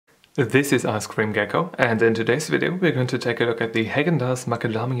This is Ice Cream Gecko, and in today's video we're going to take a look at the Häagen-Dazs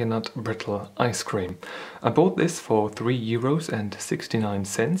Macadamia Nut Brittle Ice Cream. I bought this for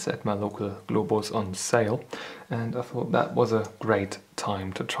 €3.69 at my local Globos on sale, and I thought that was a great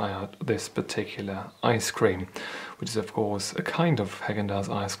time to try out this particular ice cream, which is of course a kind of Häagen-Dazs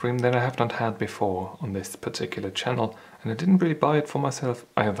ice cream that I have not had before on this particular channel, and I didn't really buy it for myself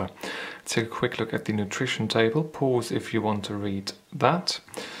either. Let's take a quick look at the nutrition table. Pause if you want to read that.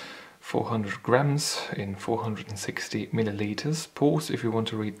 400 grams in 460 milliliters. Pause if you want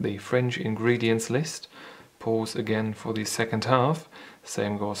to read the French ingredients list. Pause again for the second half.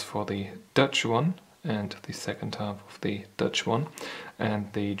 Same goes for the Dutch one and the second half of the Dutch one.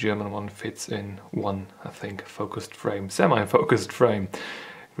 And the German one fits in one, I think, focused frame, semi-focused frame.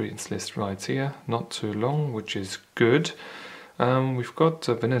 Ingredients list right here, not too long, which is good. We've got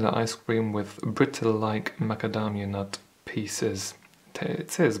vanilla ice cream with brittle-like macadamia nut pieces.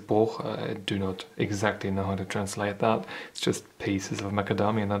 It says Boch, I do not exactly know how to translate that. It's just pieces of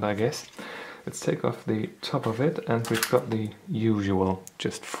macadamia nut, I guess. Let's take off the top of it, and we've got the usual,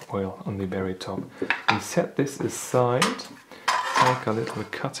 just foil on the very top. We set this aside, take a little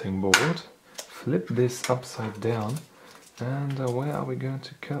cutting board, flip this upside down, and where are we going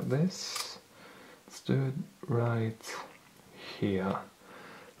to cut this? Let's do it right here.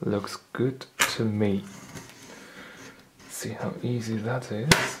 Looks good to me. See how easy that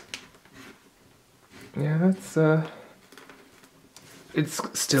is. Yeah, that's it's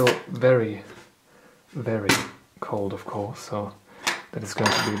still very, very cold, of course, so that is going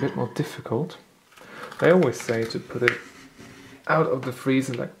to be a bit more difficult. I always say to put it out of the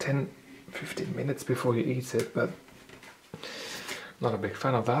freezer like 10-15 minutes before you eat it, but not a big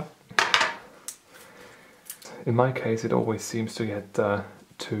fan of that. In my case, it always seems to get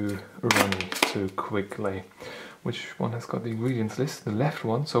too runny too quickly. Which one has got the ingredients list? The left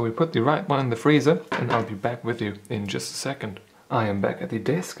one. So we put the right one in the freezer, and I'll be back with you in just a second. I am back at the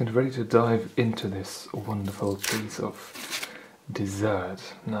desk and ready to dive into this wonderful piece of dessert.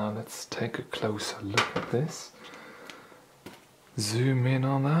 Now let's take a closer look at this. Zoom in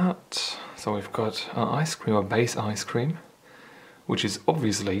on that. So we've got our ice cream, our base ice cream, which is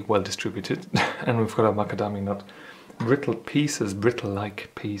obviously well distributed, and we've got our macadamia nut brittle pieces,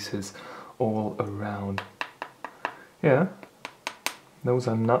 brittle-like pieces all around. Yeah, those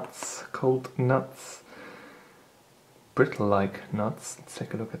are nuts, cold nuts, brittle-like nuts. Let's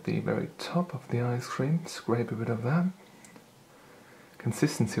take a look at the very top of the ice cream, scrape a bit of that.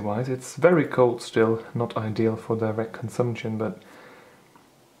 Consistency-wise, it's very cold still, not ideal for direct consumption, but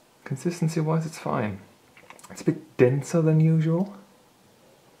consistency-wise it's fine. It's a bit denser than usual,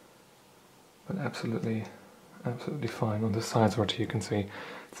 but absolutely fine. On the sides, what you can see,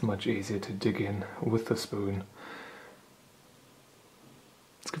 it's much easier to dig in with the spoon.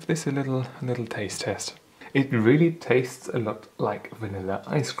 Let's give this a little taste test. It really tastes a lot like vanilla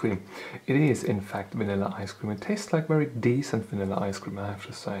ice cream. It is in fact vanilla ice cream. It tastes like very decent vanilla ice cream, I have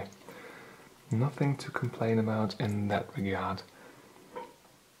to say. Nothing to complain about in that regard.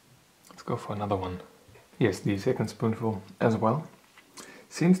 Let's go for another one. Yes, the second spoonful as well.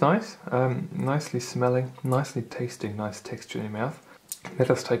 Seems nice, nicely smelling, nicely tasting, nice texture in your mouth. Let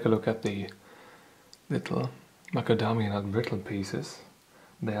us take a look at the little macadamia nut brittle pieces.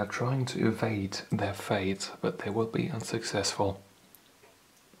 They are trying to evade their fate, but they will be unsuccessful.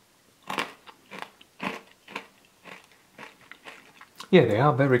 Yeah, they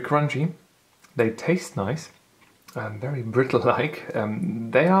are very crunchy. They taste nice, very brittle-like.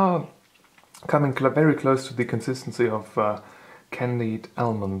 They are coming very close to the consistency of candied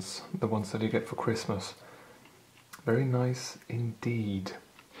almonds, the ones that you get for Christmas. Very nice indeed.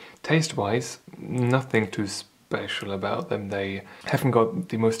 Taste-wise, nothing too special about them. They haven't got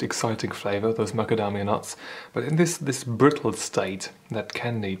the most exciting flavour, those macadamia nuts, but in this brittle state, that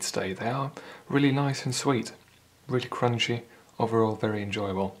candied state, they are really nice and sweet, really crunchy, overall very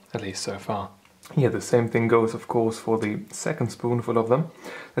enjoyable, at least so far. Yeah, the same thing goes of course for the second spoonful of them.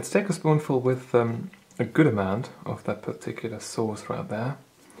 Let's take a spoonful with a good amount of that particular sauce right there,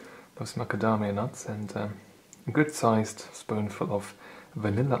 those macadamia nuts, and a good sized spoonful of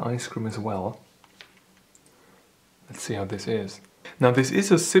vanilla ice cream as well. Let's see how this is. Now this is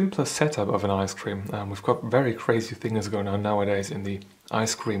a simpler setup of an ice cream. We've got very crazy things going on nowadays in the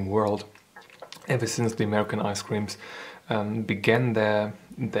ice cream world. Ever since the American ice creams began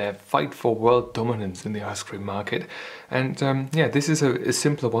their fight for world dominance in the ice cream market. And yeah, this is a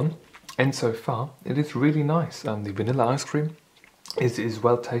simpler one. And so far, it is really nice. The vanilla ice cream is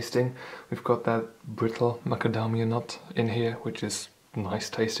well tasting. We've got that brittle macadamia nut in here, which is nice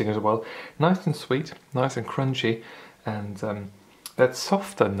tasting as well. Nice and sweet, nice and crunchy, and that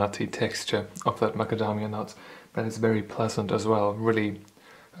softer nutty texture of that macadamia nut, but it's very pleasant as well. Really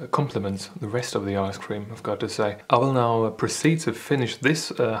complements the rest of the ice cream, I've got to say. I will now proceed to finish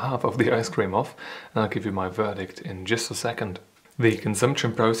this half of the ice cream off, and I'll give you my verdict in just a second. The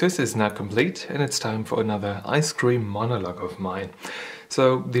consumption process is now complete, and it's time for another ice cream monologue of mine.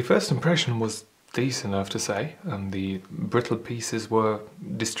 So the first impression was decent, I have to say. The brittle pieces were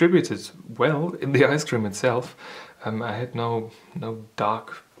distributed well in the ice cream itself. I had no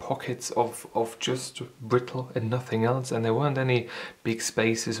dark pockets of just brittle and nothing else, and there weren't any big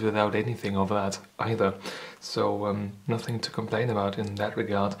spaces without anything of that either. So nothing to complain about in that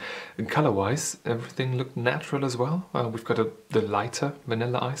regard. And color-wise, everything looked natural as well. We've got the lighter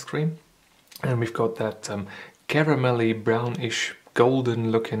vanilla ice cream, and we've got that caramelly brownish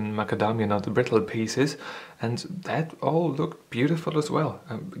golden looking macadamia nut brittle pieces, and that all looked beautiful as well.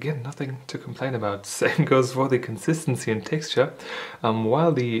 Again, nothing to complain about. Same goes for the consistency and texture.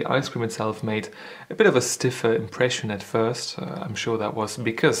 While the ice cream itself made a bit of a stiffer impression at first, I'm sure that was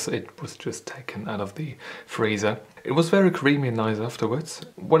because it was just taken out of the freezer. It was very creamy and nice afterwards.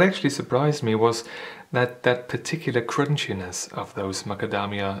 What actually surprised me was that particular crunchiness of those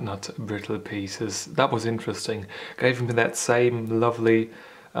macadamia nut brittle pieces. That was interesting. Gave me that same lovely,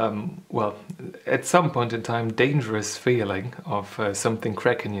 well, at some point in time, dangerous feeling of something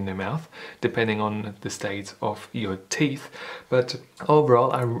cracking in your mouth, depending on the state of your teeth. But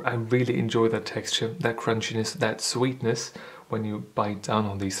overall, I really enjoy that texture, that crunchiness, that sweetness when you bite down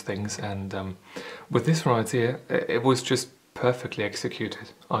on these things. And with this right here, it was just perfectly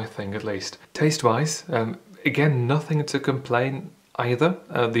executed, I think, at least. Taste-wise, again, nothing to complain either.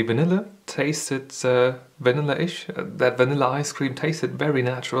 The vanilla tasted vanilla-ish. That vanilla ice cream tasted very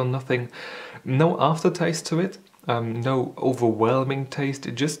natural, no aftertaste to it, no overwhelming taste,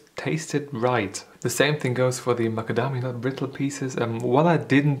 it just tasted right. The same thing goes for the macadamia nut brittle pieces. While I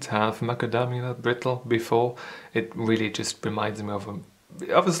didn't have macadamia nut brittle before, it really just reminds me of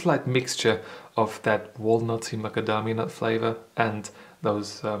a slight mixture of that walnutty macadamia nut flavor and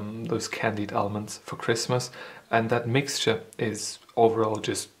those candied almonds for Christmas, and that mixture is overall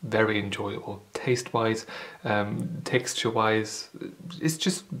just very enjoyable. Taste-wise, texture-wise, it's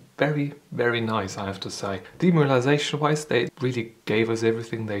just very, very nice, I have to say. Demoralization-wise, they really gave us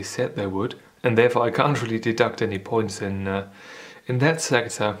everything they said they would, and therefore I can't really deduct any points in that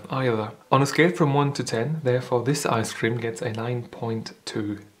sector either. On a scale from 1 to 10, therefore, this ice cream gets a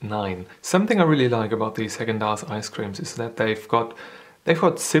 9.29. Something I really like about these Häagen-Dazs ice creams is that they've got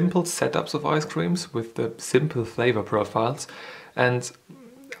simple setups of ice creams with the simple flavor profiles, and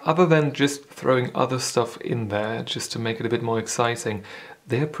other than just throwing other stuff in there just to make it a bit more exciting,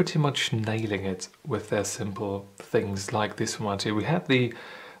 they're pretty much nailing it with their simple things like this one right here. We had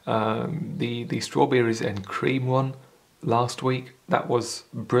the strawberries and cream one last week. That was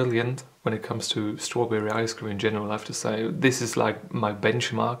brilliant when it comes to strawberry ice cream in general, I have to say. This is like my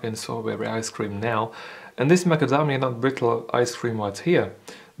benchmark in strawberry ice cream now. And this macadamia nut brittle ice cream right here,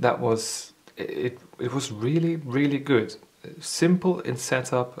 that was, it was really, really good. Simple in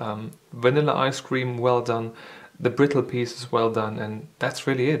setup, vanilla ice cream well done, the brittle pieces well done, and that's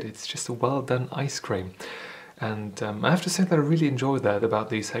really it. It's just a well done ice cream. And I have to say that I really enjoy that about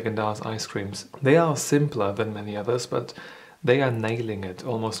these Häagen-Dazs ice creams. They are simpler than many others, but they are nailing it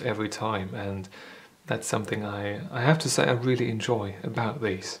almost every time, and that's something I have to say I really enjoy about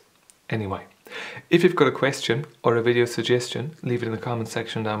these. Anyway, if you've got a question or a video suggestion, leave it in the comment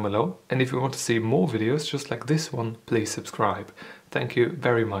section down below. And if you want to see more videos just like this one, please subscribe. Thank you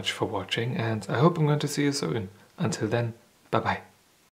very much for watching, and I hope I'm going to see you soon. Until then, bye bye.